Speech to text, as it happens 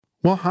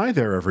Well, hi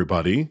there,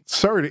 everybody.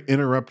 Sorry to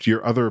interrupt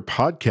your other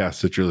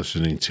podcasts that you're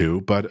listening to,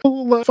 but a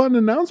little fun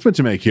announcement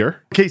to make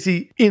here.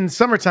 Casey, in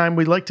summertime,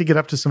 we like to get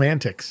up to some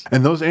antics.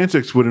 And those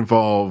antics would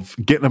involve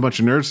getting a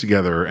bunch of nerds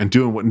together and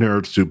doing what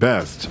nerds do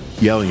best,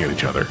 yelling at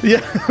each other.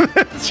 Yeah,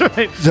 that's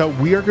right. So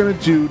we are going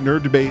to do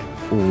Nerd Debate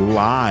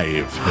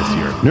live this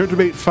year. Nerd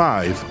Debate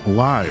 5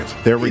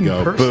 live. There we In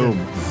go. person. Boom.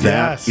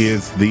 That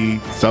is the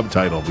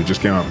subtitle. We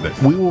just came up with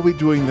it. We will be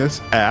doing this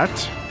at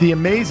The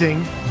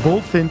amazing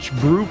Bullfinch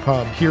Brew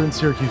Pub here in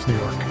Syracuse, New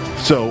York.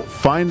 So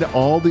find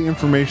all the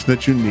information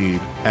that you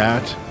need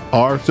at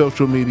our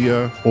social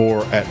media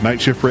or at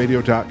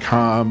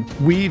nightshiftradio.com.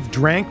 We've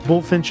drank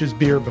Bullfinch's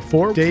beer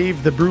before.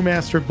 Dave, the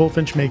brewmaster at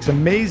Bullfinch, makes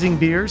amazing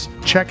beers.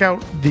 Check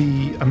out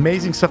the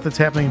amazing stuff that's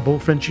happening in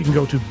Bullfinch. You can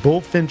go to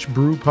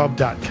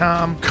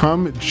bullfinchbrewpub.com.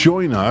 Come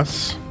join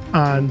us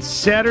on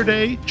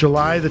Saturday,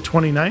 July the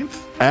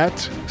 29th at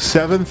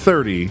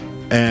 7:30.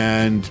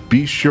 And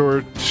be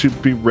sure to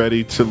be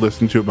ready to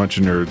listen to a bunch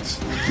of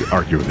nerds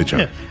argue with each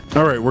other. Yeah.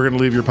 All right, we're going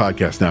to leave your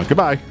podcast now.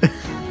 Goodbye.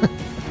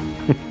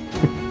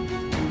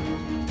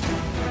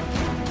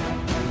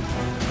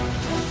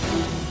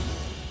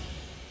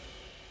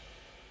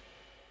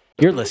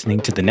 You're listening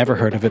to the Never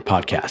Heard of It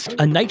podcast,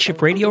 a Night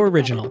Shift Radio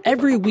original.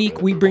 Every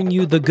week, we bring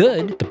you the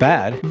good, the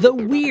bad, the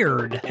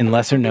weird, and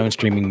lesser-known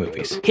streaming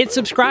movies. Hit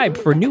subscribe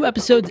for new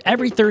episodes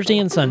every Thursday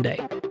and Sunday.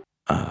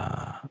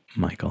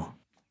 Michael.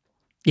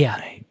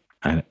 Yeah.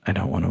 I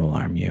don't want to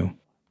alarm you,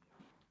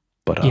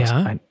 but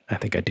also, I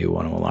think I do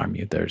want to alarm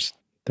you. There's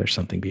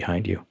something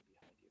behind you.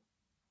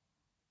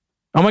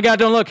 Oh my God,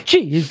 don't look.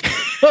 Jeez.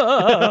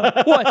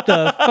 What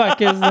the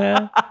fuck is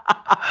that?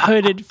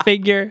 Hooded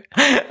figure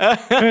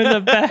in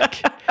the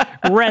back.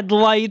 Red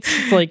lights.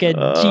 It's like a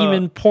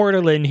demon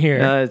portal in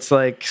here. It's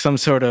like some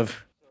sort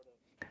of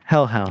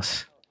hell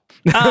house.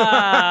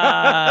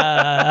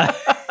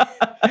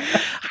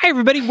 Hi,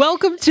 everybody.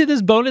 Welcome to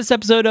this bonus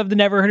episode of the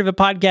Never Heard of It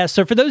podcast.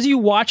 So for those of you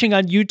watching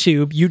on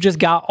YouTube, you just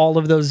got all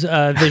of those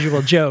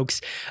visual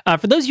jokes.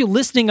 For those of you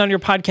listening on your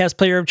podcast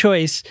player of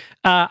choice,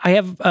 I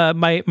have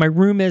my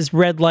room is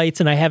red lights,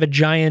 and I have a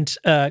giant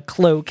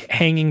cloak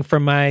hanging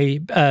from my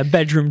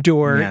bedroom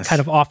door, kind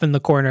of off in the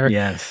corner.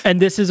 Yes. And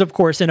this is, of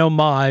course, an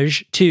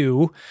homage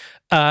to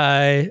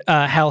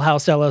Hell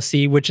House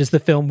LLC, which is the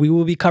film we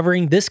will be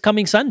covering this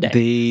coming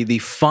Sunday. The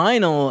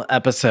final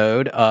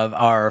episode of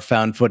our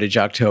Found Footage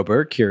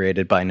October,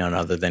 curated by none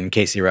other than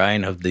Casey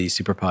Ryan of the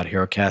Superpod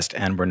Hero Cast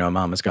and Where No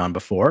Mom Has Gone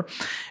Before.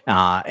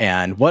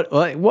 And what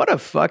a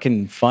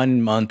fucking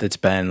fun month it's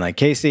been. Like,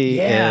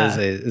 Casey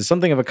is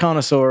something of a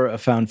connoisseur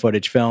of found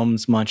footage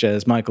films, much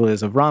as Michael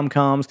is of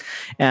rom-coms.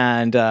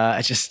 And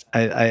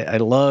I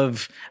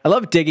love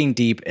digging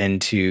deep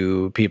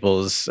into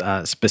people's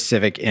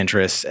specific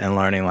interests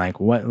and learning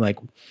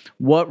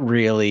what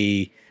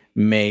really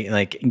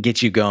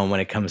get you going when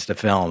it comes to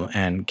film.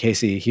 And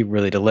Casey, he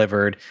really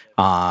delivered.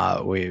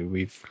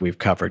 We've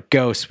covered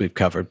ghosts, we've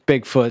covered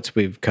Bigfoots,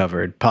 we've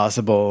covered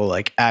possible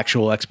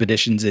actual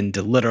expeditions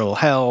into literal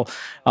hell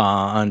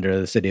under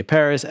the city of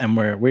Paris, and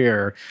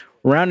we're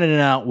rounding it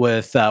out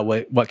with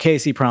what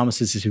Casey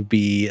promises to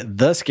be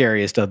the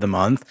scariest of the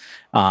month.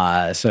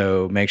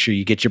 So make sure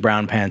you get your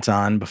brown pants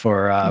on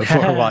before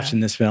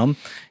watching this film.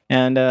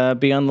 And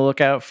be on the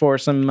lookout for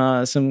some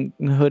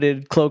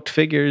hooded, cloaked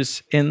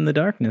figures in the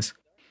darkness.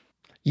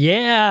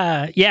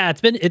 Yeah,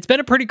 it's been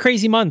a pretty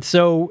crazy month.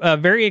 So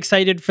very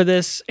excited for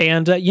this.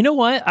 And you know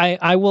what?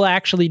 I will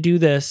actually do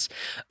this.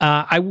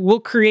 I will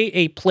create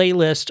a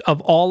playlist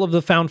of all of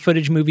the found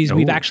footage movies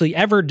we've actually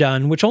ever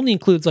done, which only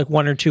includes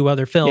one or two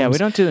other films. Yeah, we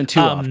don't do them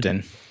too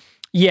often.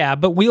 Yeah,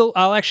 but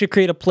I'll actually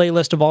create a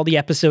playlist of all the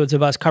episodes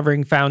of us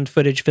covering found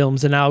footage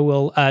films, and I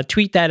will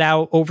tweet that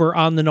out over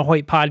on the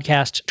Nahoit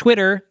Podcast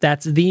Twitter.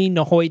 That's the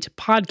Nahoit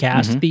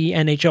Podcast, the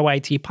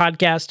NHOIT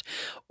Podcast,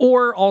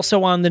 or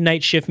also on the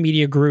Night Shift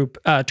Media Group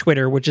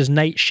Twitter, which is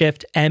Night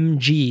Shift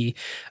MG.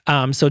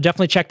 So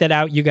definitely check that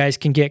out. You guys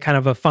can get kind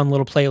of a fun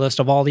little playlist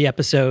of all the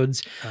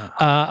episodes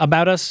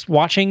about us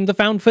watching the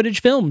found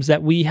footage films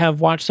that we have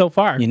watched so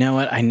far. You know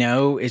what? I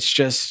know it's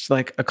just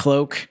like a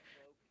cloak.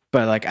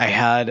 But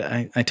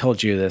I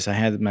told you this, I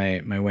had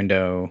my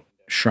window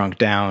shrunk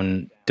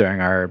down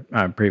during our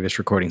previous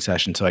recording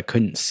session, so I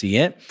couldn't see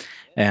it.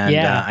 And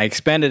I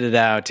expanded it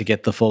out to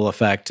get the full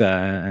effect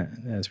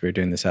as we were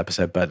doing this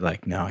episode.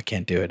 But no, I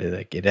can't do it.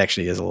 It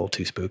actually is a little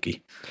too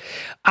spooky.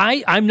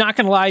 I'm not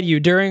going to lie to you.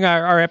 During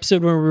our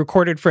episode when we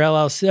recorded for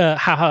House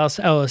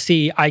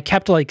LLC, I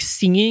kept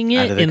singing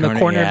it in the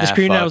corner of the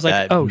screen. And I was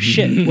like, oh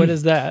shit, what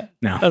is that?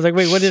 No. I was like,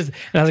 wait, what is?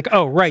 And I was like,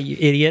 oh right, you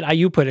idiot,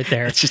 you put it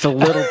there. It's just a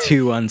little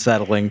too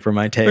unsettling for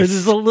my taste.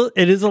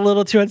 It is a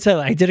little too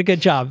unsettling. I did a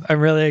good job. I'm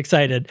really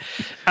excited.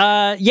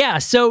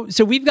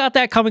 So we've got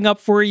that coming up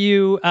for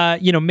you.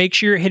 Make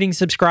sure you're hitting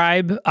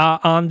subscribe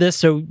on this.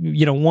 So,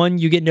 one,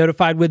 you get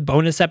notified with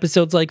bonus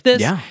episodes like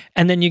this. Yeah.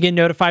 And then you get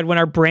notified when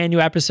our brand new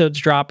episodes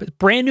drop.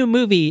 Brand new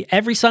movie.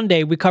 Every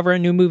Sunday, we cover a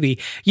new movie.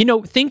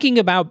 Thinking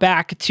about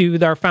back to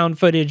our found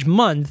footage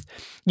month,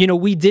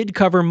 we did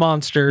cover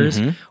monsters,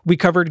 we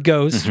covered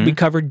ghosts, we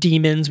covered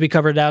demons, we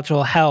covered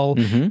actual hell.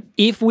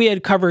 If we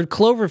had covered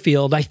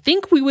Cloverfield, I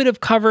think we would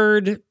have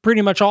covered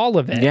pretty much all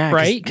of it,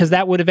 right? Because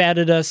that would have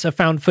added us a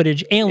found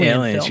footage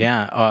aliens, film.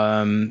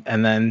 Yeah.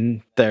 And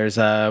then there's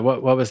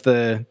what was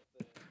the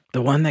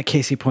one that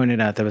Casey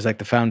pointed out that was like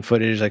the found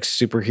footage, like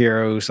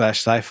superhero /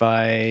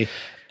 sci-fi.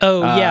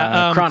 Oh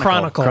yeah,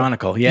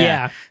 Chronicle.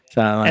 Yeah.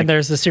 So, and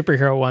there's the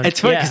superhero one. It's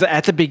funny because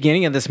at the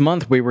beginning of this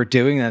month, we were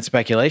doing that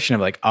speculation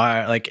of like,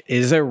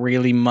 is there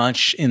really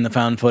much in the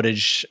found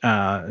footage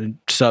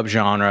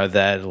subgenre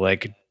that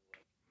like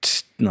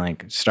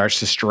starts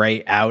to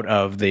stray out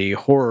of the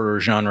horror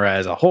genre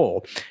as a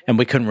whole? And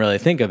we couldn't really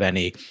think of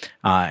any.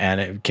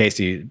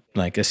 Casey,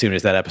 like as soon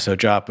as that episode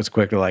dropped, was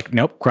quick to like,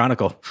 nope,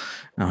 Chronicle.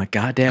 I'm like,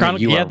 God damn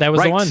it, you were that was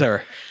right, the one,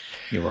 sir.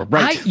 You were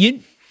right.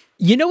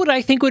 You know what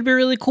I think would be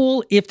really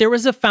cool? If there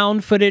was a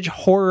found footage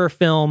horror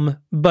film,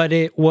 but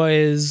it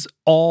was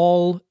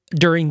all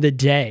during the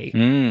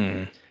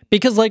day.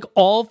 Because like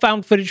all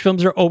found footage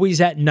films are always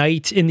at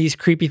night in these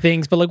creepy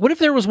things. But like, what if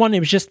there was one that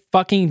was just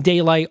fucking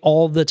daylight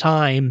all the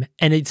time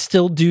and it'd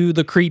still do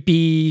the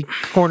creepy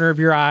corner of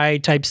your eye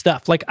type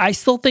stuff? Like, I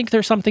still think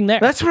there's something there.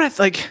 That's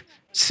what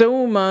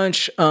so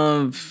much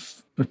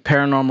of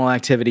paranormal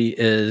activity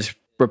is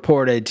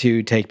reported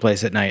to take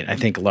place at night. I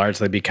think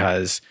largely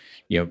because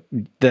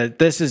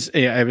this is,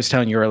 I was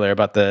telling you earlier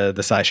about the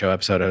SciShow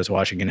episode I was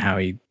watching and how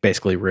he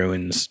basically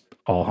ruins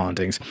all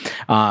hauntings.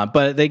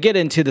 But they get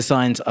into the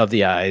signs of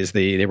the eyes,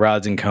 the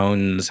rods and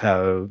cones,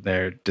 how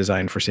they're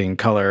designed for seeing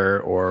color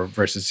or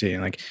versus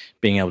seeing like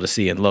being able to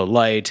see in low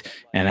light,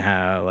 and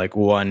how like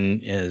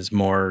one is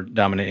more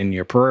dominant in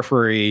your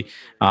periphery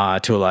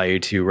to allow you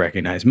to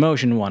recognize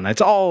motion. One,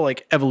 it's all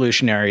like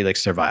evolutionary, like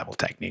survival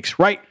techniques,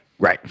 right?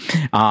 Right.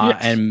 Yes.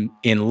 And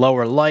in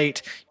lower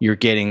light, you're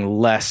getting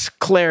less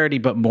clarity,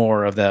 but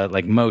more of the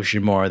like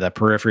motion, more of the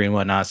periphery and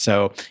whatnot.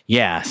 So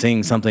yeah,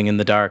 seeing something in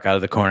the dark out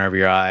of the corner of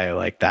your eye,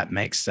 like that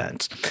makes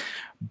sense.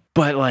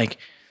 But like,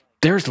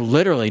 there's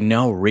literally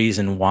no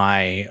reason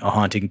why a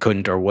haunting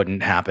couldn't or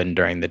wouldn't happen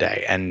during the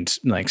day. And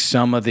like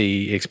some of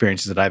the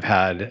experiences that I've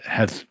had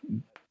have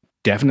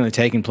definitely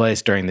taken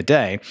place during the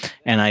day.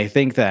 And I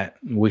think that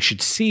we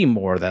should see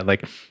more of that.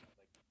 Like,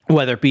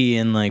 whether it be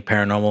in like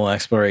paranormal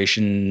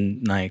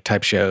exploration like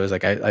type shows,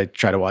 like I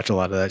try to watch a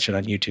lot of that shit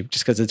on YouTube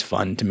just because it's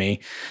fun to me,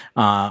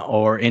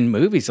 or in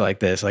movies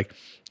like this, like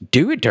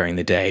do it during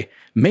the day,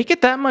 make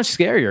it that much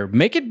scarier,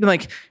 make it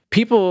like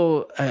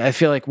people. I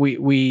feel like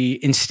we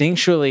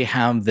instinctually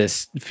have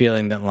this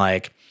feeling that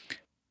like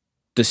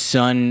the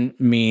sun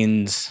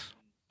means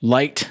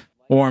light,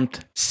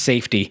 warmth,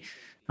 safety.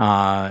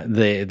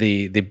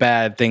 The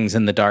bad things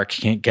in the dark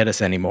can't get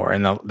us anymore,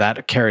 and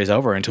that carries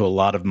over into a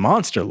lot of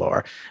monster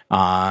lore.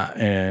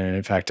 And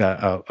in fact,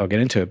 I'll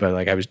get into it. But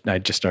like I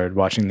just started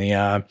watching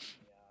the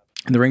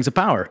Rings of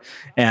Power,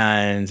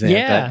 and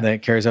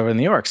that carries over in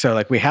New York. So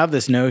like we have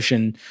this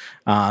notion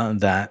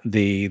that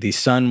the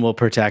sun will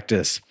protect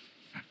us,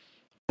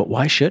 but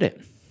why should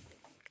it?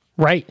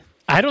 Right.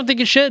 I don't think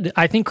it should.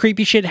 I think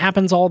creepy shit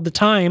happens all the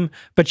time,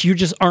 but you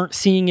just aren't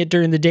seeing it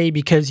during the day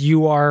because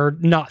you are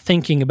not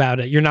thinking about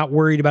it. You're not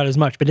worried about it as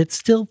much, but it's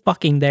still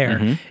fucking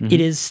there.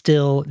 It is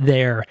still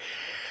there.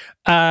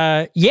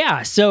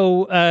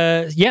 So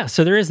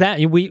there is that.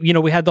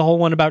 We had the whole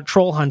one about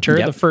Troll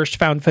Hunter, the first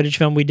found footage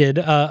film we did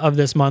of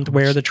this month,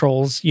 where the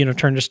trolls,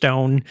 turn to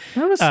stone.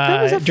 That was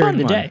a during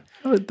the day.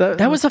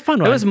 That was a fun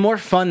one. It was more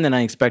fun than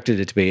I expected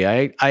it to be.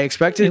 I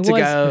expected it to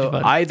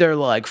go either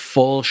like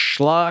full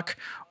schlock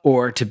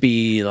or to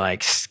be like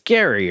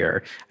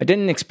scarier. I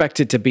didn't expect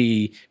it to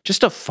be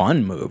just a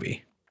fun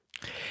movie.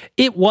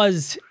 It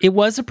was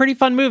a pretty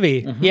fun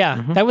movie.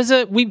 That was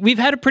we've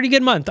had a pretty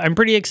good month. I'm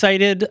pretty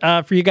excited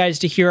for you guys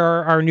to hear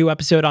our new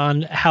episode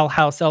on Hell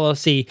House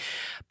LLC.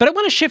 But I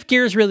want to shift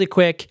gears really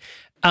quick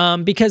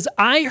because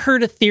I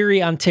heard a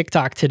theory on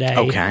TikTok today.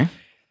 Okay.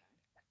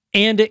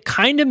 And it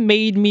kind of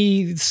made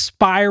me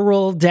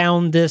spiral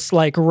down this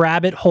like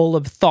rabbit hole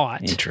of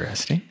thought.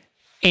 Interesting.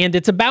 And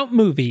it's about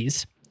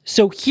movies.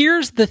 So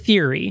here's the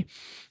theory.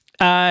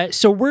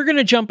 So we're going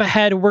to jump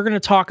ahead and we're going to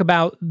talk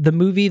about the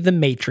movie The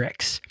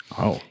Matrix.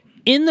 Oh.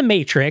 In The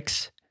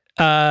Matrix,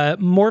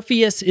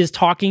 Morpheus is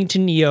talking to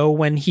Neo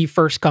when he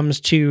first comes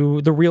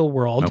to the real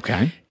world.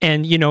 Okay.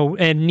 And,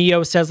 and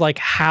Neo says, like,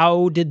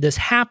 how did this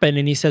happen?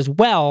 And he says,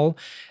 well,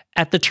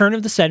 at the turn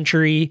of the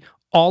century,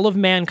 all of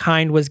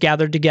mankind was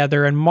gathered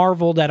together and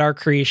marveled at our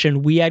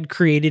creation. We had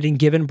created and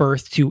given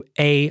birth to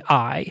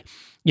AI.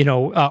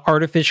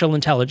 Artificial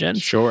intelligence.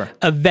 Sure.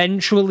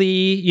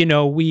 Eventually,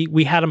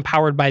 we had them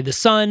powered by the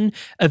sun.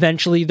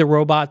 Eventually, the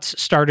robots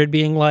started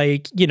being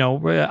like,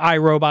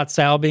 iRobot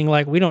style, being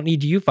like, we don't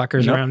need you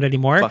fuckers around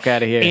anymore. Fuck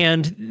out of here.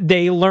 And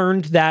they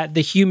learned that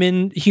the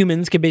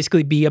humans could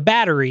basically be a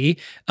battery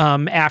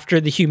after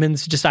the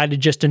humans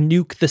decided just to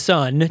nuke the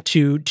sun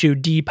to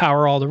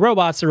depower all the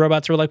robots. The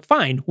robots were like,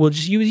 fine, we'll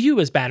just use you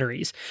as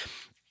batteries.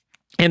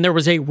 And there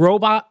was a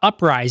robot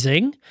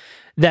uprising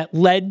that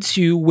led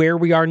to where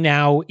we are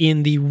now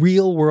in the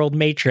real world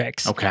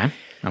Matrix. Okay,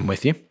 I'm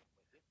with you.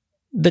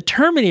 The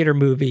Terminator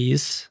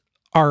movies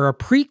are a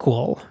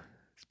prequel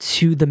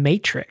to The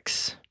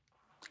Matrix.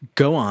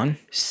 Go on.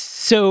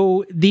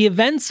 So the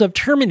events of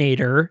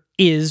Terminator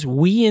is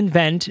we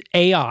invent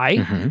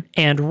AI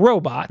and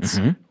robots.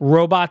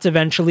 Robots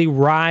eventually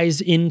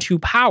rise into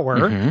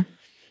power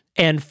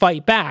and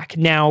fight back.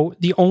 Now,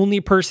 the only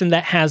person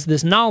that has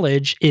this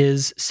knowledge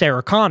is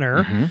Sarah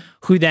Connor,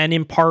 who then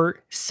in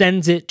part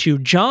sends it to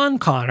John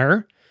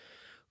Connor,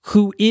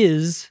 who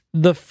is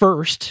the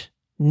first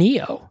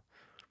Neo.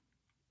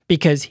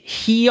 Because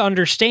he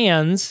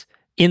understands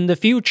in the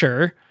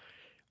future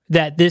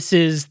that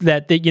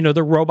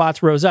the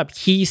robots rose up.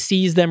 He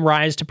sees them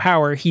rise to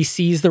power. He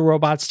sees the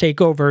robots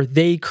take over.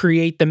 They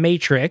create the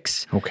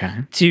Matrix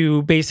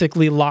to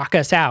basically lock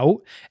us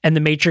out. And the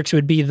Matrix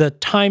would be the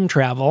time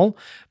travel,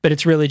 but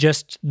it's really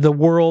just the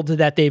world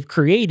that they've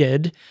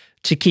created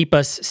to keep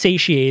us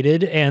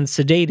satiated and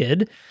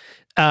sedated.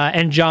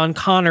 And John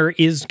Connor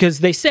is,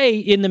 because they say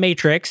in the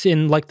Matrix,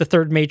 in like the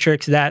third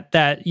Matrix, that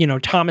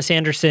Thomas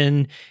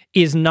Anderson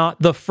is not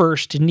the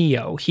first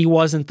Neo. He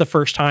wasn't the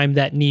first time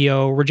that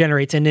Neo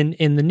regenerates. And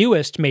in the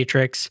newest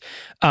Matrix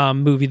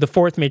movie, the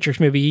fourth Matrix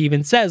movie, he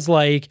even says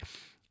like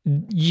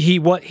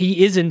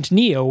he isn't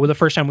Neo the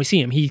first time we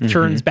see him. He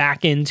turns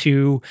back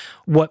into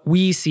what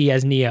we see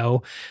as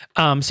Neo.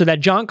 So that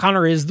John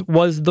Connor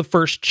was the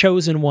first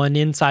chosen one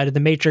inside of the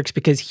Matrix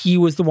because he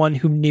was the one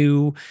who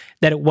knew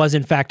that it was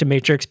in fact a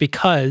Matrix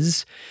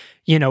because,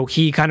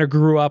 he kind of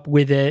grew up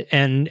with it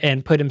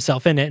and put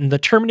himself in it. And the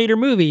Terminator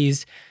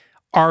movies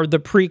are the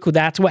prequel.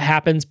 That's what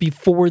happens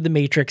before the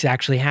Matrix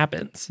actually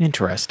happens.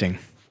 Interesting.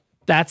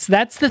 That's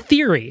the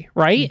theory,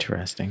 right?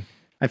 Interesting.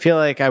 I feel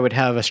like I would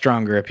have a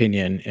stronger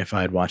opinion if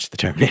I'd watched the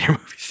Terminator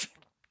movies.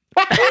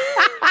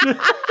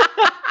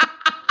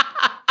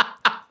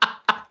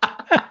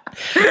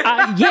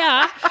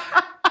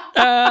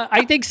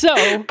 I think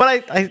so.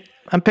 But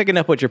I'm picking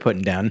up what you're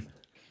putting down.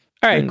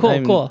 All right,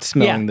 cool.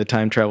 Smelling the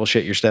time travel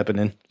shit you're stepping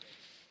in.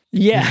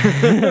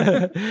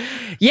 Yeah.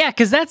 Yeah,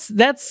 because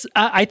that's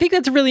I think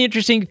that's a really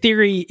interesting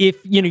theory. If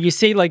you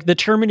say like the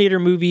Terminator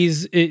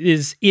movies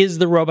is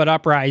the robot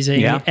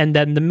uprising, and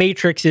then the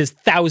Matrix is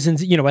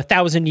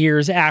 1,000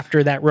 years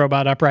after that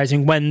robot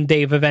uprising when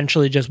they've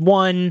eventually just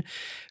won,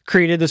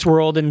 created this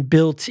world and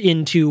built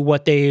into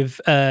what they've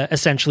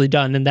essentially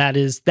done, and that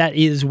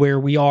is where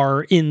we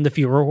are in the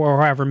future,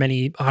 or however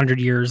many 100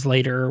 years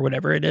later, or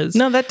whatever it is.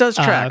 No, that does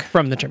track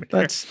from the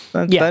Terminator.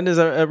 That is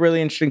a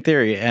really interesting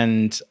theory,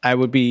 and I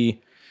would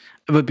be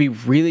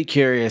really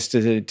curious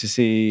to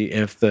see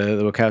if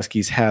the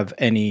Wachowskis have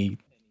any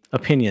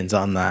opinions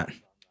on that.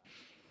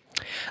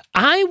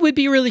 I would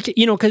be really,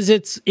 because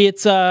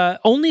it's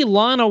only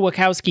Lana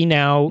Wachowski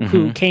now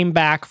who came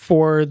back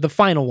for the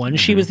final one.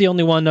 She was the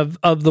only one of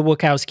the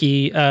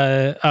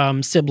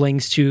Wachowski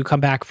siblings to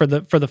come back for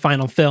the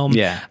final film.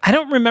 Yeah, I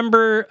don't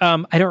remember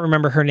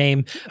her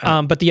name,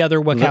 but the other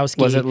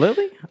Wachowski, was it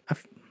Lily?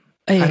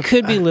 It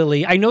could be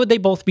Lily. I know they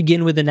both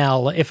begin with an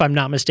L, if I'm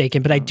not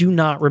mistaken, but I do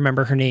not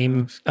remember her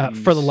name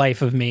for the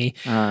life of me.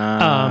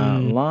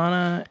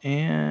 Lana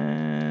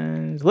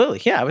and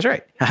Lily. Yeah, I was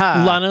right.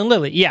 Lana and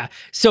Lily. Yeah.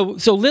 So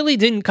Lily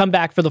didn't come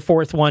back for the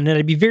fourth one, and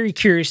I'd be very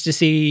curious to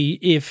see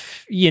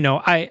if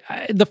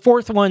the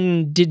fourth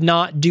one did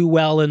not do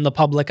well in the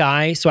public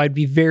eye. So I'd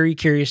be very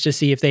curious to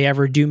see if they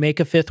ever do make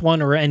a fifth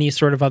one or any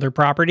sort of other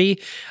property.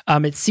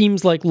 It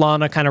seems like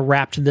Lana kind of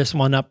wrapped this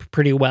one up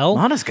pretty well.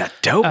 Lana's got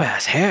dope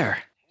ass hair.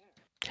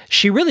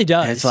 She really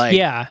does. It's like,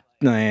 yeah.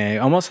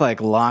 Almost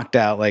like locked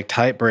out, like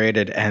tight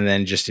braided, and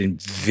then just in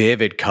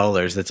vivid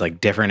colors that's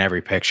like different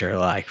every picture.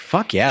 Like,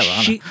 fuck yeah,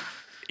 Lana.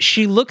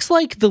 She looks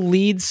like the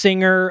lead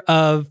singer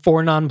of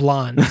Four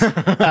Non-Blondes,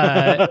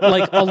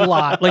 like a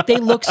lot. Like they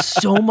look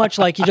so much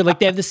like each other. Like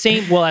they have the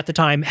same. Well, at the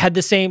time, had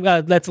the same.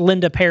 That's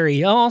Linda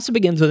Perry. Also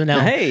begins with an L.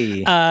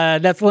 Hey,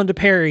 that's Linda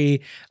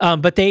Perry.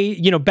 But they,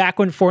 back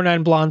when Four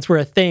Non-Blondes were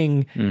a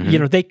thing,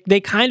 they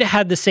kind of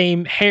had the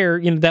same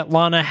hair, that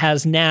Lana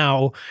has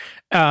now.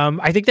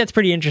 I think that's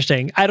pretty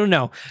interesting. I don't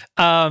know.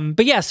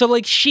 But yeah, so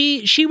like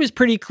she was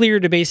pretty clear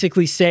to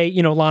basically say,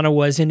 Lana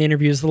was in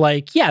interviews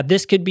like, yeah,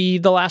 this could be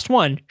the last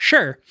one.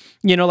 Sure.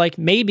 Like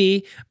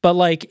maybe, but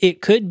like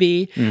it could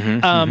be.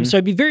 So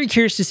I'd be very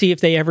curious to see if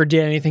they ever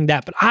did anything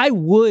that, but I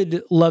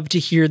would love to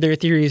hear their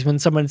theories when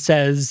someone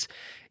says,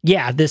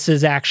 yeah, this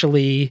is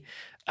actually,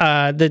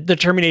 the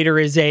Terminator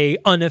is a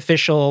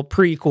unofficial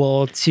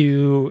prequel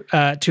to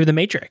the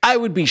Matrix. I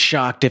would be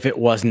shocked if it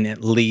wasn't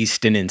at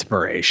least an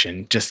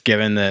inspiration, just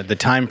given the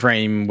time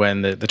frame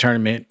when the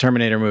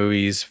Terminator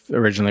movies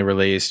originally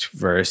released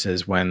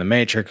versus when the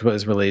Matrix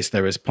was released.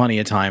 There was plenty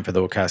of time for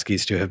the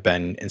Wachowskis to have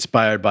been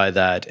inspired by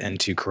that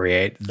and to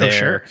create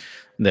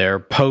their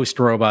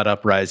post-robot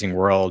uprising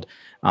world,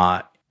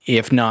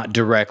 if not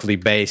directly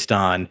based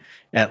on,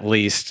 at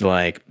least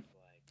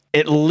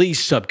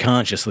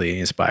subconsciously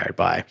inspired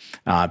by,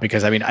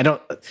 because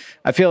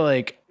I feel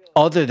like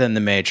other than the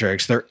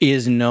Matrix, there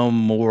is no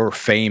more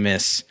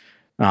famous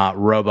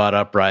robot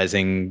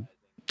uprising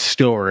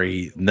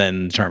story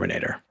than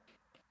Terminator.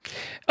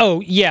 Oh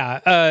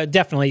yeah,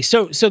 definitely.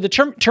 So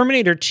the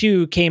Terminator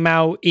 2 came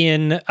out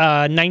in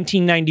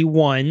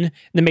 1991.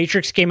 The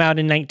Matrix came out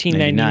in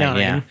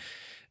 1999.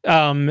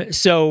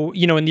 So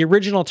and the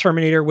original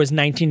Terminator was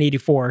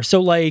 1984.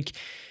 So like,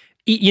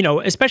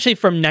 especially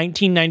from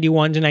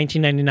 1991 to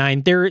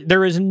 1999,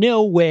 there is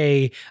no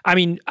way. I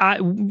mean,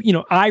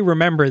 I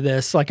remember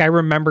this. Like, I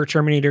remember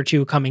Terminator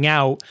 2 coming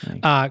out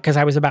because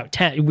I was about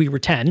 10. We were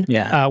 10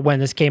 when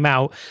this came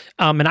out,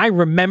 and I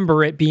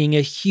remember it being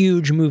a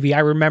huge movie. I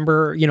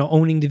remember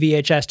owning the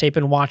VHS tape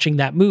and watching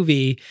that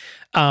movie,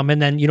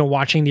 and then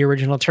watching the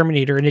original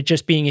Terminator, and it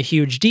just being a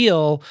huge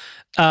deal.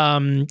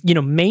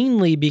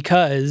 Mainly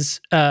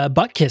because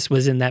Buttkiss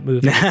was in that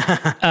movie.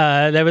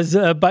 There was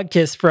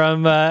Buttkiss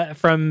from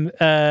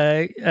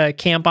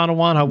Camp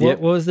Onawana. What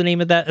was the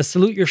name of that?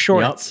 Salute Your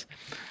Shorts.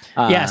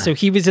 Yep. So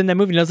he was in that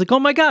movie, and I was like, "Oh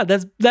my god,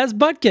 that's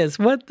Buttkiss!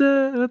 What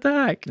the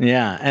heck?"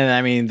 Yeah, and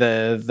I mean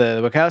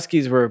the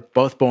Wachowskis were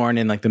both born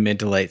in like the mid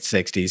to late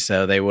 '60s,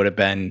 so they would have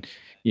been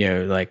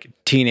like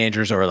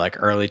teenagers or like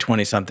early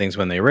 20-somethings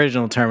when the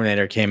original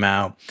Terminator came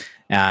out.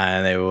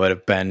 And they would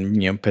have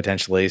been,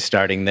 potentially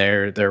starting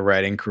their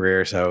writing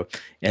career. So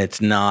it's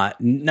not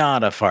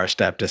a far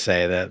step to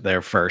say that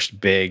their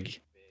first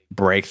big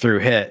breakthrough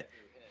hit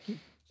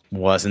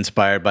was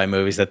inspired by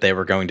movies that they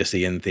were going to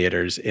see in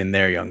theaters in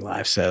their young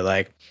lives. So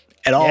like,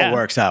 it all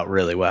works out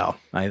really well.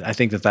 I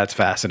think that's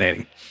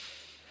fascinating.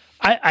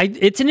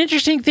 It's an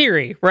interesting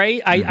theory,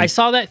 right? I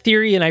saw that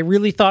theory and I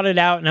really thought it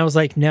out, and I was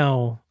like,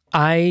 no,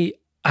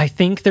 I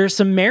think there's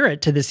some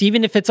merit to this,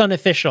 even if it's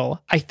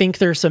unofficial. I think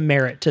there's some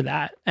merit to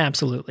that.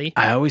 Absolutely.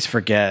 I always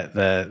forget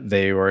that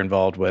they were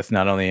involved with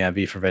not only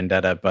V for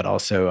Vendetta, but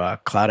also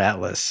Cloud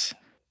Atlas,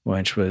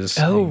 which was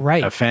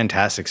a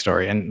fantastic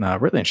story and a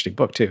really interesting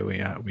book too.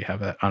 We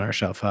have it on our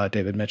shelf.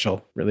 David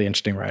Mitchell, really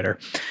interesting writer.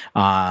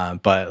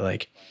 But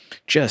like,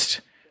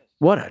 just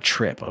what a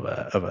trip of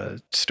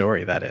a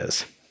story that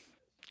is.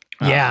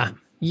 Yeah.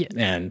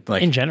 And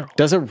like in general,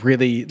 that's a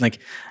really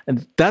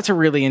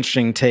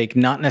interesting take,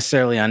 not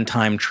necessarily on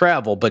time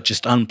travel, but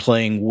just on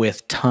playing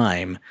with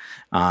time.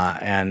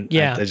 I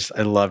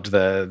loved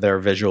their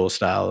visual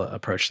style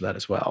approach to that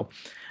as well.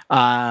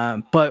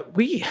 But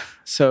we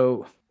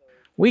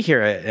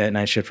here at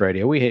Night Shift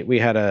Radio, we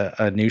had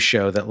a new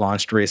show that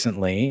launched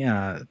recently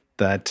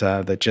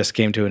that just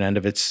came to an end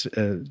of its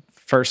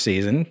first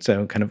season,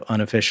 so kind of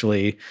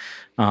unofficially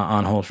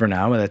on hold for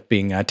now. That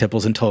being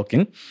Tipples and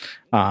Tolkien,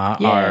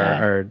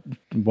 our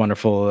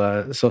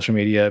wonderful social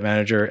media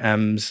manager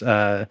M's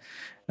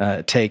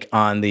take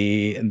on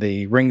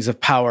the Rings of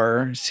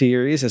Power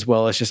series, as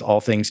well as just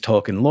all things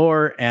Tolkien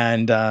lore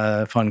and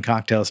fun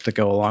cocktails to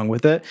go along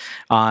with it.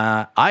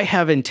 I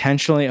have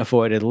intentionally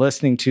avoided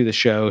listening to the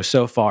show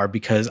so far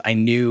because I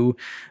knew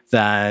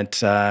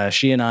that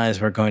she and I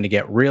were going to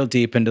get real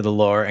deep into the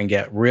lore and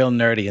get real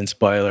nerdy and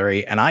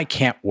spoilery, and I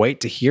can't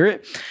wait to hear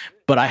it.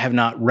 But I have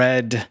not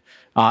read.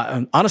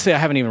 Honestly, I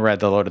haven't even read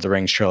the Lord of the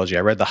Rings trilogy.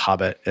 I read The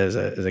Hobbit as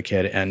a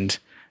kid, and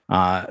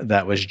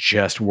that was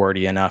just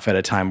wordy enough at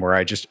a time where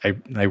I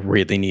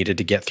really needed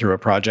to get through a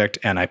project,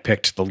 and I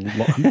picked a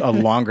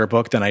longer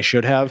book than I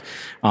should have.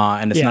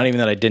 And it's not even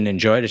that I didn't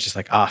enjoy it. It's just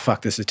like,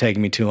 fuck, this is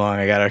taking me too long.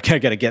 I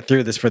gotta get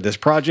through this for this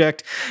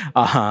project.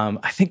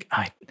 I think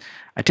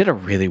I did a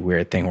really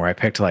weird thing where I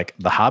picked like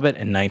The Hobbit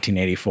in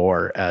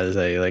 1984 as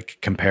a like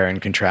compare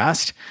and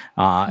contrast.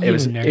 It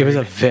was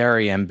a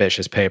very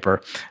ambitious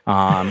paper.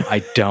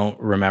 I don't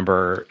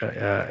remember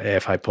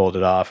if I pulled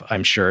it off.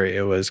 I'm sure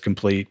it was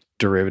complete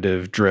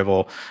derivative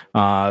drivel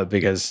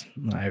because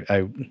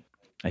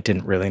I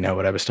didn't really know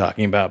what I was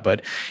talking about,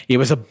 but it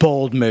was a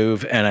bold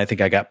move, and I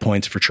think I got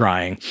points for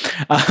trying.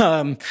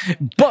 But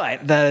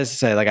that is to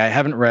say, like, I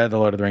haven't read the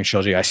Lord of the Rings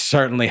trilogy. I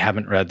certainly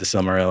haven't read the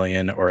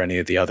Silmarillion or any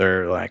of the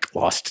other like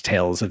lost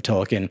tales of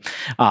Tolkien.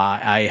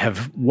 I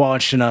have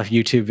watched enough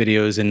YouTube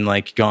videos and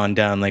like gone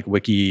down like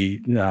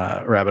wiki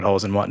rabbit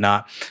holes and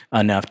whatnot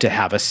enough to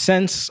have a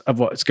sense of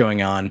what's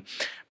going on.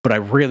 But I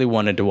really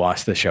wanted to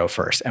watch the show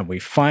first. And we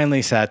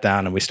finally sat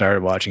down and we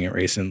started watching it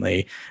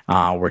recently.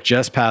 We're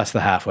just past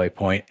the halfway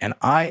point, and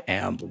I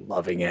am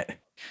loving it.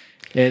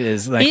 It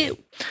is like,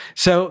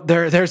 so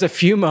there's a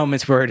few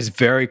moments where it is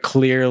very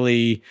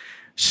clearly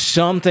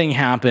something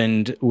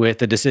happened with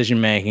the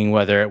decision making,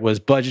 whether it was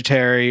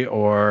budgetary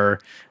or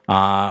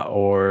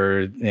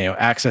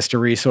access to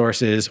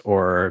resources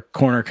or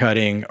corner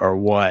cutting or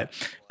what.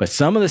 But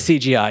some of the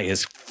CGI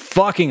is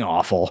fucking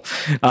awful.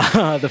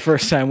 The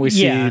first time we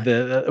see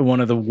one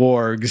of the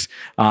wargs,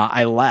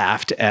 I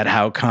laughed at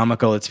how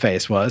comical its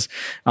face was.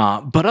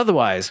 But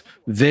otherwise,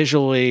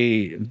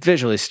 visually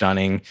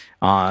stunning.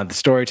 The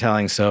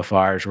storytelling so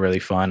far is really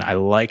fun. I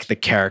like the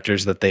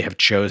characters that they have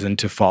chosen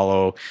to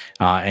follow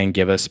and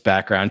give us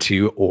background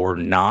to, or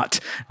not,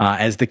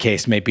 as the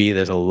case may be.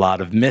 There's a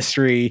lot of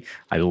mystery.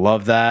 I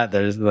love that.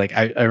 There's like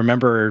I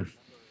remember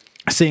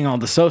seeing all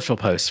the social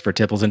posts for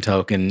Tipples and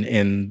Tolkien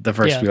in the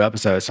first few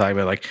episodes, talking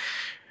about like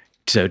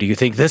so do you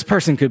think this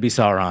person could be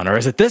Sauron, or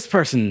is it this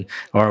person?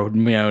 Or,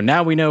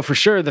 now we know for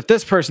sure that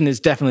this person is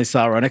definitely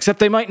Sauron, except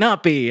they might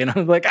not be. And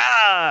I'm like,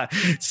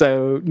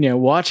 So,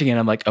 watching it,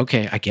 I'm like,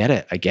 okay, I get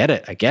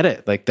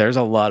it. Like, there's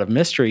a lot of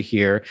mystery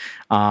here.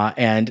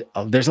 And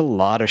there's a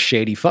lot of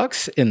shady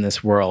fucks in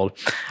this world.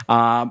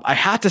 I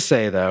have to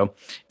say, though,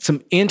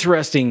 some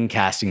interesting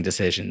casting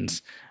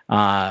decisions.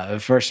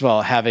 First of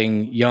all,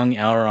 having young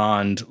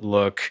Elrond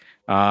look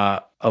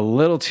a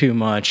little too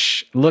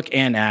much, look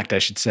and act, I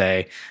should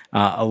say,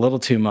 a little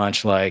too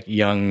much like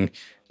young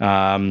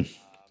Robert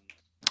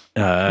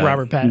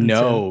Pattinson.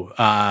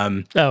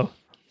 No.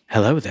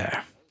 Hello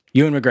there.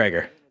 Ewan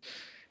McGregor.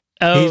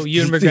 Oh,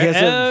 Ewan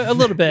McGregor. A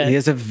little bit. He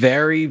has a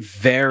very,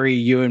 very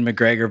Ewan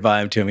McGregor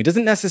vibe to him. He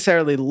doesn't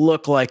necessarily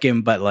look like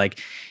him, but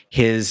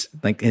his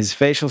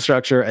facial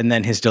structure and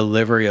then his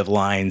delivery of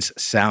lines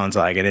sounds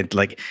like it.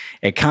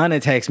 It kind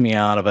of takes me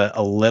out of it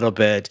a little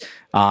bit.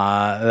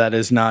 That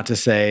is not to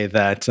say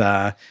that.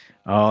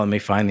 Let me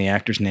find the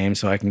actor's name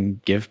so I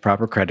can give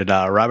proper credit.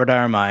 Robert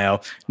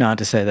Aramayo. Not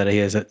to say that he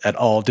is at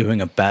all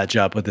doing a bad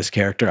job with this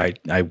character.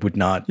 I would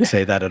not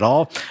say that at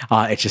all.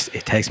 It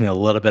takes me a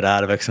little bit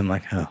out of it because I'm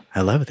like, oh,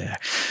 hello there,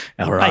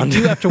 Elrond. I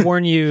do have to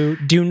warn you: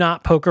 do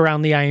not poke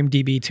around the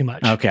IMDb too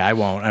much. Okay, I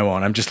won't.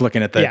 I'm just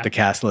looking at the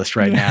cast list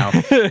right now.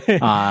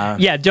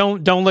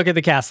 Don't look at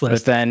the cast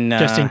list. But then,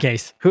 just in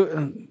case.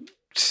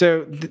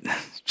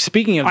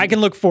 Speaking of, I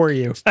can look for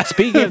you.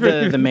 Speaking of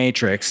the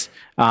Matrix.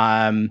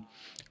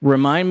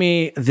 Remind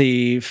me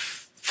the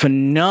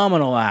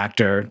phenomenal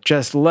actor,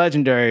 just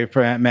legendary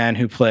man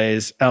who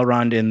plays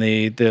Elrond in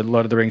the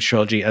Lord of the Rings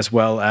trilogy, as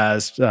well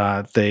as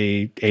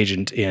the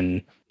agent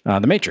in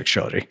the Matrix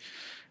trilogy.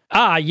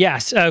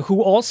 Yes.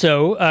 Who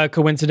also,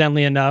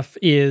 coincidentally enough,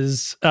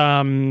 is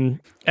in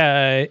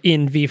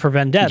V for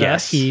Vendetta.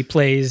 Yes. He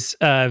plays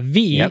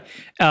V. Yep.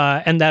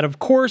 And that, of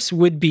course,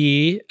 would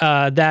be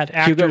that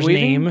actor's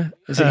name.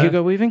 Is it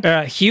Hugo Weaving?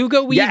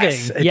 Hugo Weaving.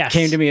 Yes, it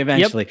came to me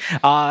eventually.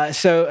 Yep.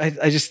 So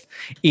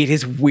it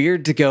is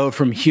weird to go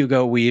from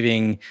Hugo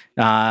Weaving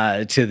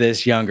to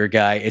this younger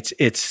guy.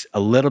 It's a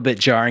little bit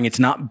jarring. It's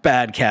not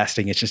bad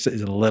casting. It's a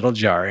little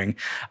jarring.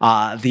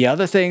 The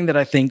other thing that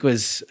I think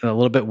was a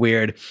little bit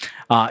weird,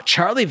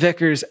 Charlie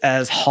Vickers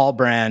as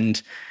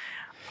Halbrand.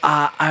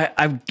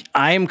 I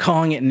am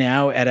calling it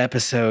now at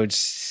episode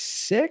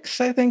 6,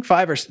 I think,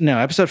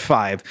 episode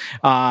 5.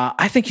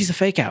 I think he's a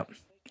fake out.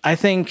 I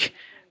think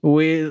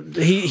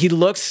he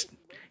looks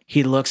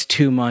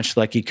too much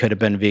like he could have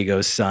been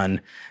Viggo's son,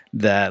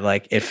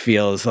 that it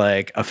feels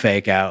like a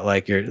fake out.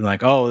 Like, you're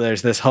like, oh,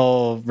 there's this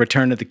whole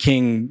Return of the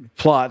King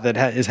plot that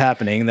is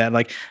happening, that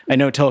I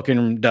know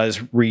Tolkien does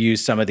reuse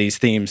some of these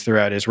themes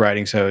throughout his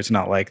writing, so it's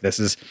not like this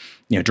is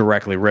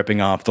directly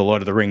ripping off the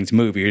Lord of the Rings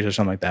movies or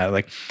something like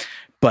that.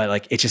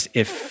 But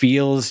it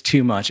feels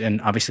too much,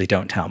 and obviously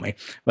don't tell me,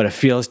 but it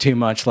feels too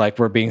much like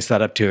we're being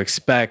set up to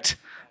expect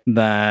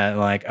that,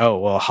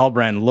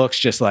 Halbrand looks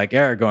just like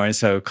Aragorn,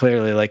 so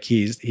clearly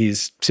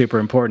he's super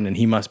important and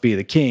he must be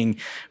the king.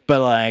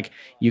 But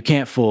you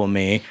can't fool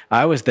me.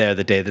 I was there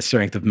the day the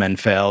strength of men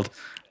failed.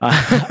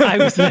 I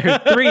was there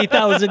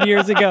 3,000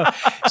 years ago.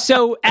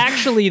 So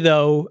actually,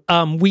 though,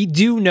 we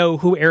do know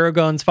who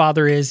Aragorn's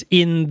father is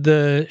in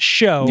the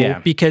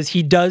show, because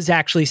he does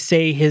actually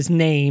say his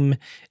name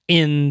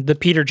in the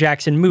Peter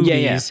Jackson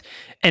movies,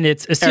 and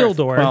it's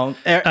Isildur.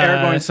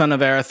 Aragorn, son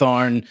of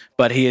Arathorn,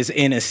 but he is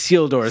in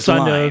Isildur's line.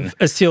 Son of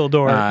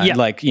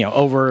Isildur,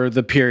 over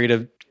the period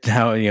of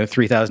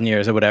 3,000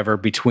 years or whatever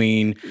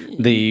between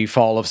the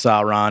fall of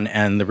Sauron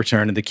and the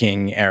Return of the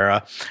King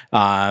era.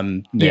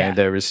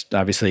 There was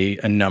obviously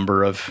a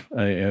number of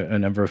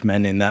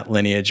men in that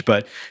lineage,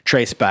 but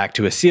traced back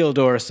to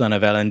Isildur, son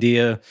of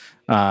Elendil,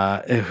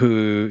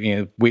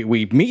 who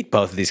we meet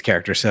both of these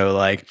characters. So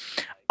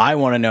I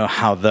want to know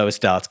how those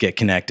dots get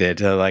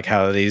connected,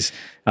 how these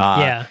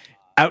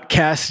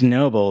outcast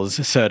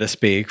nobles, so to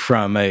speak,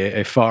 from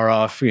a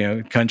far-off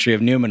country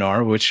of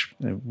Numenor, which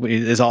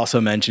is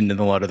also mentioned in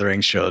the Lord of the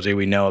Rings trilogy.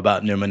 We know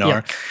about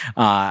Numenor,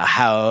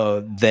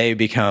 how they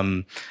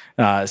become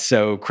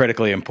so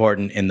critically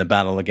important in the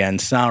battle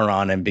against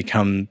Sauron and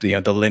become the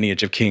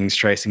lineage of kings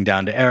tracing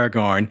down to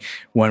Aragorn,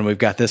 when we've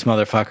got this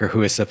motherfucker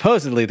who is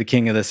supposedly the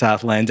king of the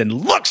Southlands and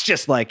looks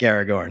just like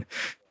Aragorn.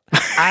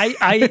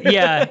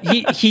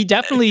 He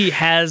definitely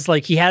has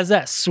he has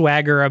that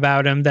swagger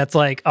about him that's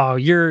oh,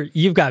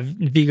 you've got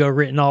Viggo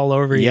written all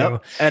over you.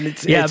 And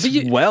it's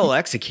well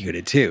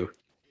executed too.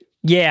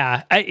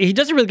 Yeah, he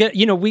doesn't really get,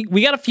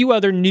 we got a few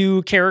other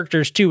new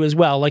characters too as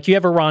well. You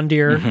have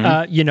Arondir,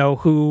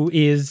 who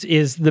is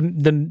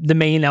the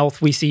main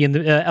elf we see in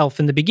the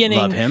elf in the beginning.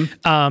 Love him.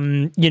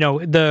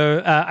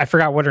 I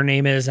forgot what her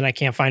name is and I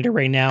can't find her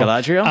right now.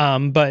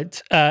 Galadriel?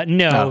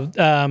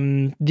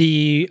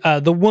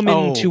 The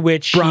woman to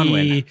which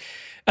Bronwyn.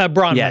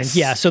 Bronwyn, yes.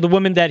 Yeah. So the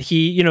woman that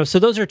he, so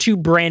those are two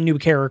brand new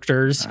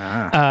characters, to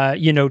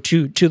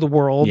the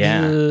world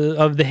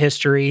of the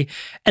history.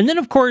 And then,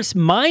 of course,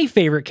 my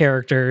favorite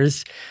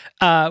characters,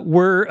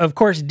 were, of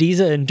course,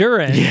 Deeza and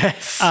Durin,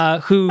 Yes.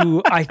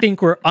 who I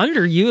think were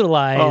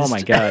underutilized. Oh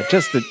my God.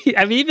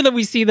 I mean, even though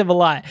we see them a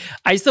lot,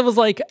 I still was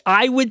like,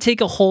 I would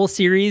take a whole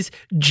series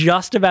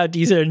just about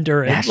Deeza and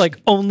Durin, like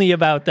only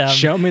about them.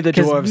 Show me the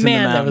dwarves in the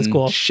mountain. That was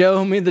cool.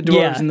 Show me the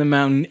dwarves in the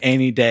mountain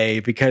any day,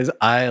 because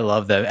I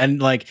love them.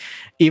 And like,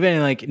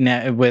 even like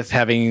with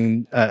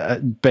having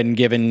been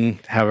given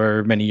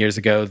however many years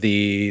ago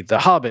the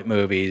Hobbit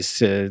movies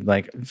to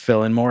like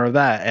fill in more of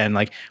that, and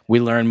like we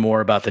learn more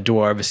about the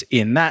dwarves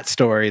in that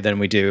story than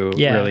we do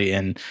really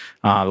in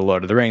the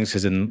Lord of the Rings,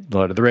 because in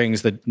Lord of the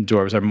Rings the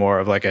dwarves are more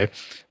of like a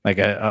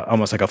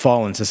almost like a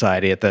fallen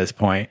society at this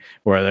point,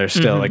 where they're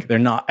still like they're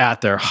not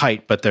at their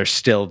height, but they're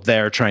still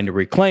there trying to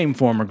reclaim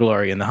former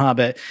glory in the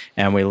Hobbit.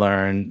 And we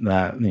learn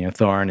that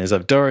Thorin is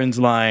of Durin's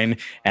line,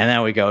 and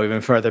then we go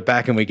even further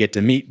back and we get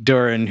to meet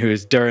Durin,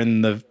 who's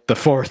Durin the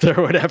fourth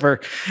or whatever.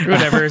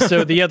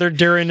 So the other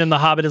Durin in the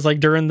Hobbit is like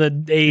Durin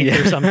the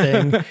eighth or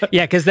something.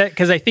 Yeah, because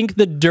I think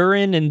the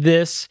Durin in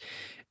this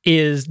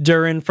is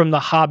Durin from the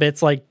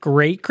Hobbit's like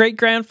great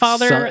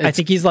grandfather. I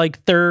think he's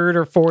like third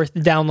or fourth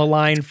down the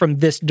line from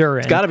this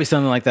Durin. It's got to be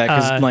something like that,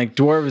 because like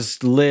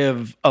dwarves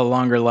live a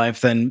longer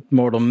life than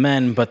mortal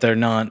men, but they're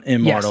not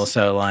immortal. Yes.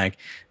 So like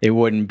it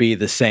wouldn't be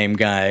the same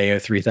guy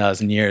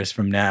 3,000 years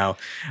from now.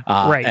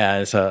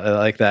 Right. So I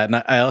like that,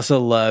 and I also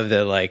love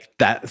that like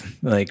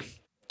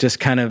just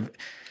kind of.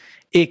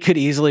 It could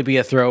easily be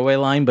a throwaway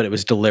line, but it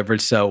was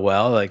delivered so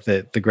well. Like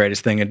the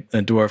greatest thing a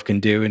dwarf can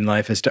do in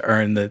life is to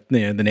earn the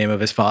name of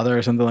his father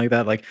or something like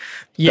that. Like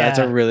that's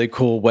a really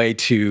cool way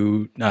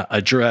to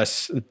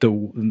address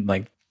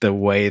the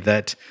way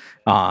that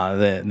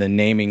the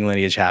naming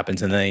lineage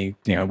happens, and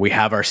then we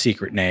have our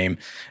secret name.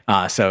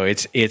 So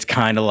it's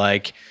kind of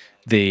like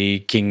the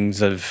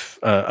kings of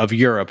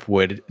Europe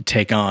would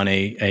take on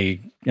a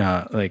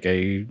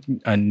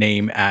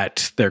name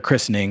at their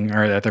christening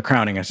or at their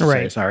crowning, I should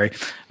say. Sorry,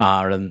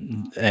 rather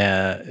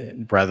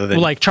than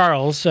like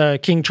Charles,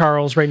 King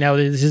Charles. Right now,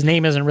 his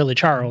name isn't really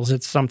Charles;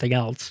 it's something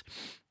else.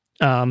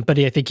 But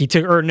I think he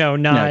took, or no,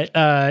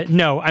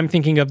 I'm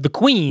thinking of the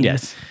Queen.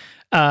 Yes.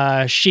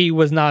 She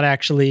was not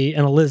actually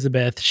an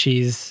Elizabeth.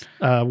 She's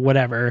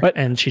whatever,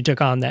 and she took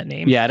on that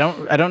name. Yeah,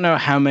 I don't know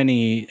how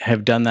many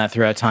have done that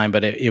throughout time,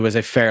 but it was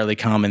a fairly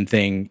common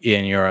thing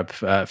in Europe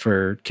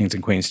for kings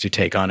and queens to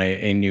take on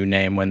a new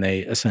name when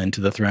they ascend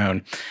to the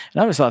throne. And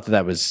I always thought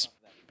that was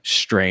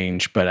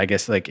strange, but I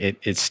guess like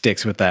it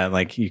sticks with that.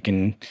 Like you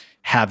can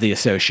have the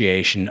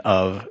association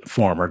of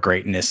former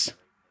greatness.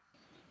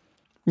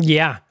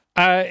 Yeah.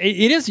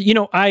 It is,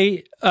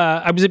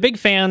 I was a big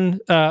fan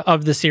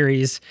of the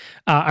series.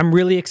 I'm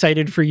really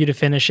excited for you to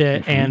finish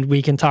it, and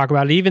we can talk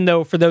about it, even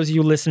though for those of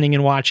you listening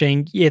and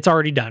watching, it's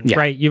already done,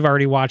 right? You've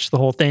already watched the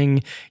whole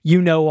thing.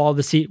 You know all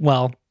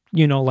the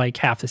like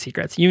half the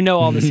secrets. You know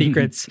all the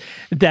secrets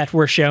that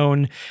were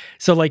shown.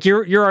 So like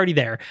you're already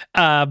there.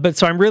 But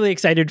so I'm really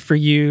excited for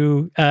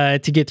you to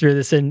get through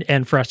this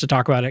and for us to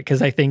talk about it,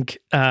 because I think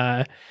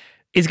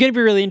it's going to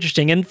be really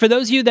interesting. And for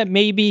those of you that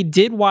maybe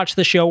did watch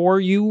the show, or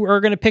you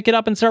are going to pick it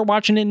up and start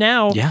watching it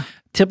now,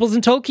 Tipples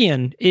and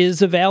Tolkien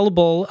is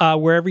available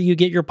wherever you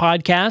get your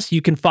podcast.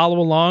 You can follow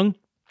along.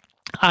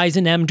 Eyes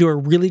and M do a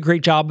really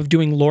great job of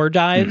doing lore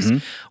dives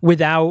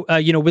without,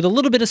 with a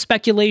little bit of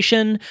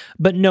speculation,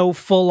 but no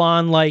full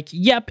on like,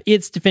 yep,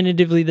 it's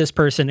definitively this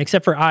person,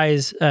 except for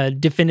Eyes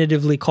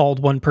definitively called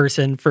one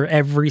person for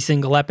every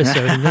single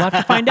episode. And you'll have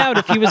to find out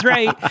if he was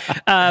right.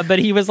 But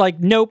he was like,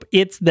 nope,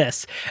 it's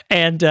this.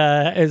 And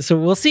so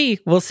we'll see.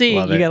 Love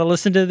you got to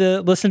listen to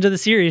the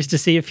series to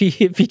see if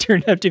he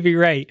turned out to be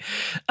right.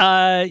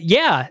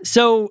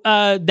 So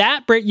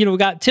that, we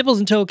got Tipples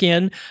and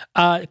Tolkien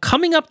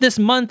coming up this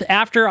month.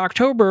 After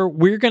October,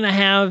 we're going to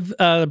have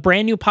a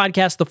brand new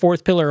podcast, The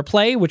Fourth Pillar of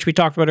Play, which we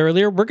talked about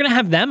earlier. We're going to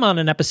have them on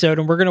an episode,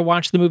 and we're going to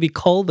watch the movie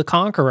Kull the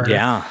Conqueror.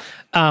 Yeah.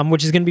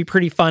 Which is going to be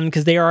pretty fun,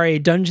 because they are a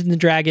Dungeons &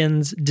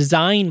 Dragons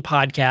design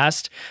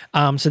podcast.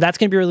 So that's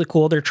going to be really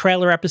cool. Their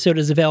trailer episode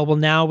is available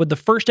now, with the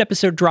first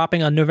episode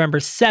dropping on November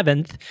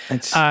 7th.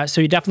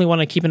 So you definitely want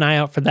to keep an eye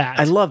out for that.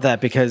 I love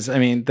that, because, I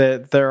mean,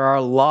 there are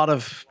a lot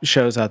of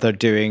shows out there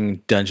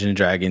doing Dungeons &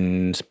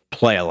 Dragons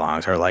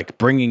play-alongs, or like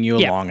bringing you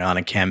along on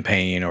a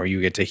campaign, or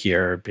you get to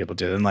hear people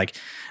do them. Like,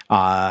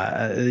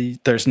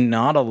 there's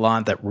not a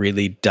lot that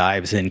really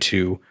dives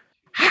into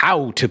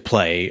how to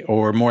play,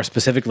 or more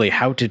specifically,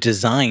 how to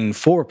design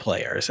for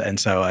players. And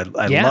so I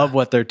love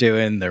what they're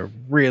doing. They're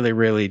really,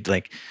 really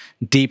like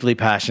deeply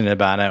passionate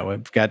about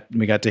it.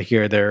 We got to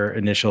hear their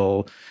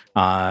initial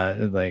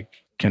kind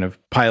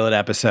of pilot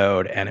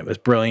episode, and it was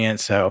brilliant.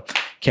 So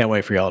can't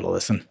wait for y'all to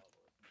listen.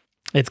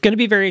 It's going to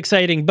be very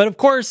exciting. But of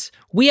course,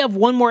 we have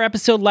one more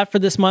episode left for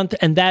this month,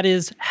 and that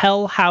is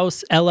Hell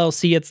House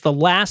LLC. It's the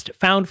last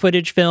found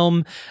footage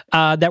film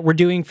that we're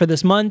doing for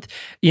this month,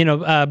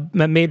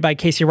 made by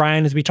Casey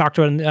Ryan, as we talked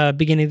about in the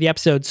beginning of the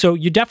episode. So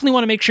you definitely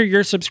want to make sure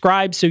you're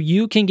subscribed so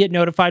you can get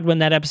notified when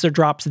that episode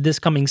drops this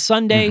coming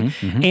Sunday.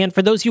 And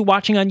for those of you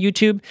watching on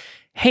YouTube,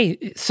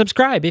 hey,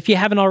 subscribe if you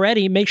haven't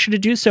already. Make sure to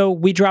do so.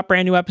 We drop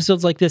brand new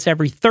episodes like this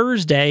every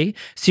Thursday,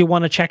 so you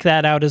want to check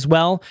that out as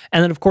well.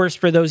 And then, of course,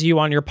 for those of you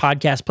on your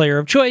podcast player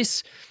of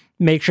choice,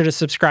 make sure to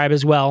subscribe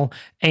as well,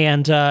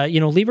 and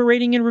leave a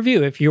rating and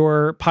review if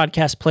your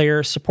podcast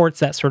player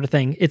supports that sort of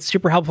thing. It's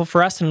super helpful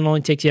for us, and it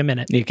only takes you a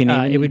minute. You can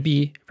it would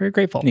be very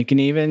grateful. You can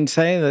even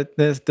say that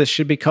this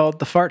should be called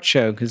the Fart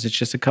Show because it's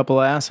just a couple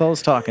of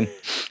assholes talking.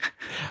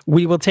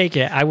 We will take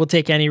it. I will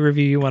take any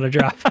review you want to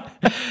drop.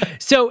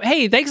 So,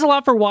 hey, thanks a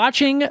lot for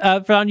watching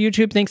on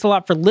YouTube. Thanks a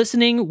lot for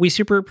listening. We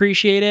super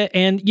appreciate it.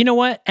 And you know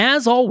what?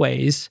 As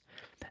always,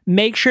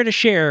 make sure to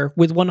share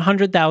with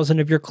 100,000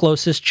 of your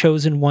closest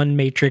chosen one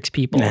Matrix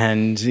people.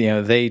 And,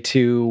 they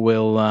too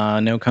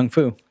will know Kung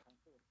Fu.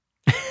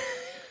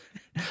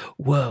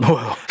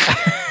 Whoa.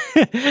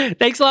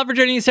 Thanks a lot for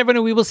joining us, everyone.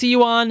 And we will see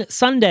you on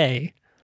Sunday.